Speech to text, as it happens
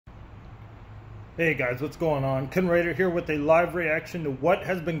Hey guys, what's going on? Ken Rader here with a live reaction to what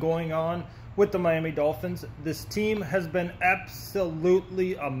has been going on with the Miami Dolphins. This team has been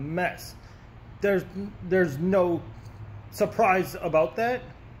absolutely a mess. There's no surprise about that.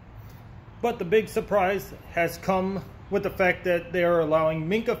 But the big surprise has come with the fact that they are allowing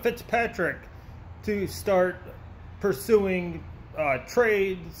Minkah Fitzpatrick to start pursuing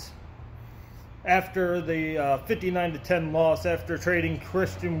trades after the 59-10 loss, after trading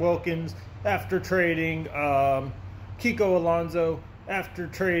Christian Wilkins, after trading Kiko Alonso, after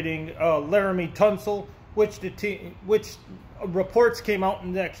trading Laramie Tunsil, which reports came out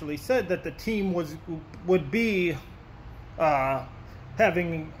and actually said that the team would be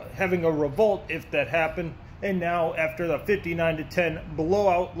having a revolt if that happened. And now, after the 59-10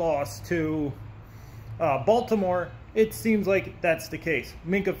 blowout loss to Baltimore, it seems like that's the case.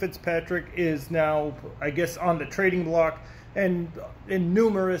 Minkah Fitzpatrick is now, I guess, on the trading block, and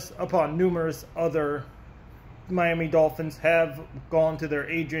numerous upon numerous other Miami Dolphins have gone to their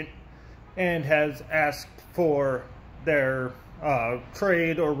agent and has asked for their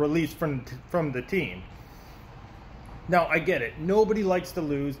trade or release from the team. Now, I get it. Nobody likes to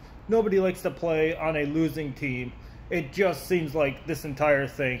lose. Nobody likes to play on a losing team. It just seems like this entire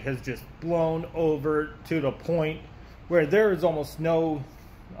thing has just blown over to the point where there is almost no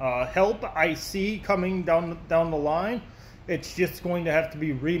help I see coming down the line. It's just going to have to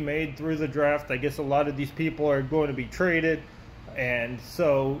be remade through the draft. I guess a lot of these people are going to be traded, and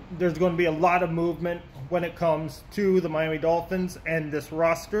so there's going to be a lot of movement when it comes to the Miami Dolphins and this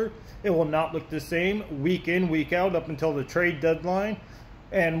roster. It will not look the same week in, week out up until the trade deadline.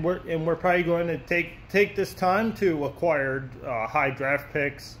 And we're probably going to take this time to acquire high draft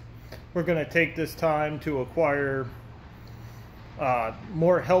picks. We're going to take this time to acquire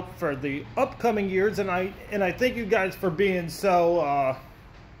more help for the upcoming years. And I thank you guys for being so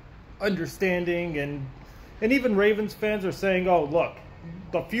understanding, and even Ravens fans are saying, "Oh, look,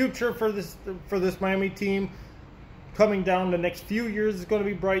 the future for this Miami team coming down the next few years is going to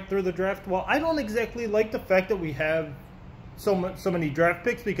be bright through the draft." Well, I don't exactly like the fact that we have so many draft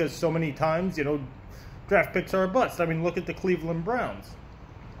picks, because so many times, draft picks are a bust. I mean, look at the Cleveland Browns.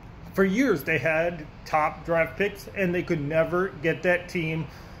 For years, they had top draft picks, and they could never get that team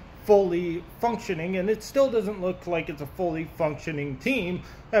fully functioning, and it still doesn't look like it's a fully functioning team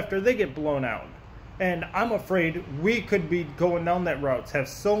after they get blown out. And I'm afraid we could be going down that route, have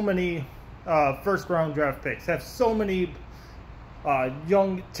so many first-round draft picks, have so many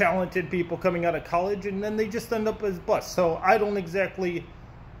young, talented people coming out of college, and then they just end up as busts. So I don't exactly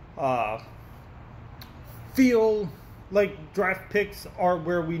feel like draft picks are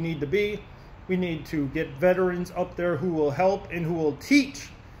where we need to be. We need to get veterans up there who will help and who will teach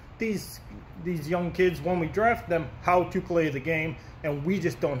these young kids, when we draft them, how to play the game, and we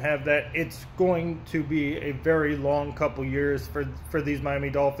just don't have that. It's going to be a very long couple years for these Miami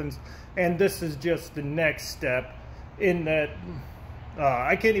Dolphins, and this is just the next step in that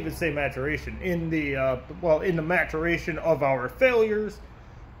I can't even say maturation, in the maturation of our failures.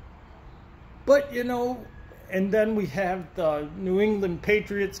 But and then we have the New England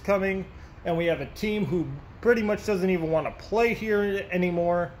Patriots coming, and we have a team who pretty much doesn't even want to play here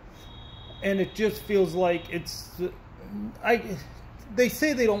anymore. And it just feels like they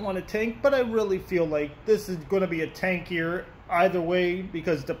say they don't want to tank, but I really feel like this is going to be a tank year either way,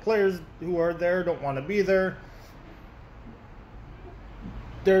 because the players who are there don't want to be there.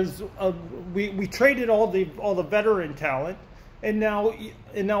 We traded all the veteran talent, and now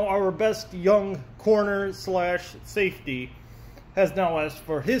our best young corner / safety has now asked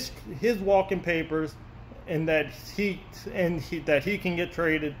for his walking papers, and that he can get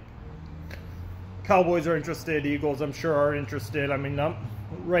traded. Cowboys are interested. Eagles, I'm sure, are interested. I mean,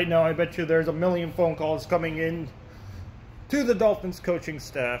 right now, I bet you there's a million phone calls coming in to the Dolphins coaching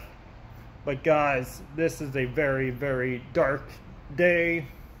staff. But guys, this is a very, very dark day,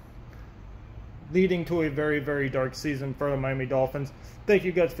 leading to a very, very dark season for the Miami Dolphins. Thank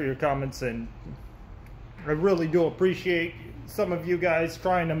you guys for your comments, and I really do appreciate some of you guys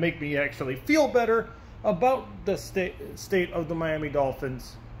trying to make me actually feel better about the state of the Miami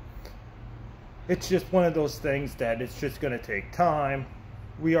Dolphins. It's just one of those things that it's just going to take time.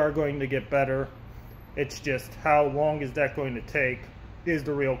 We are going to get better. It's just how long is that going to take is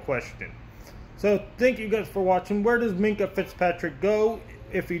the real question. So thank you guys for watching. Where does Minkah Fitzpatrick go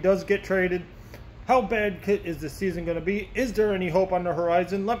if he does get traded? How bad is the season going to be? Is there any hope on the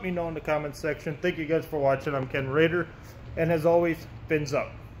horizon? Let me know in the comments section. Thank you guys for watching. I'm Ken Rader, and as always, fins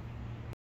up.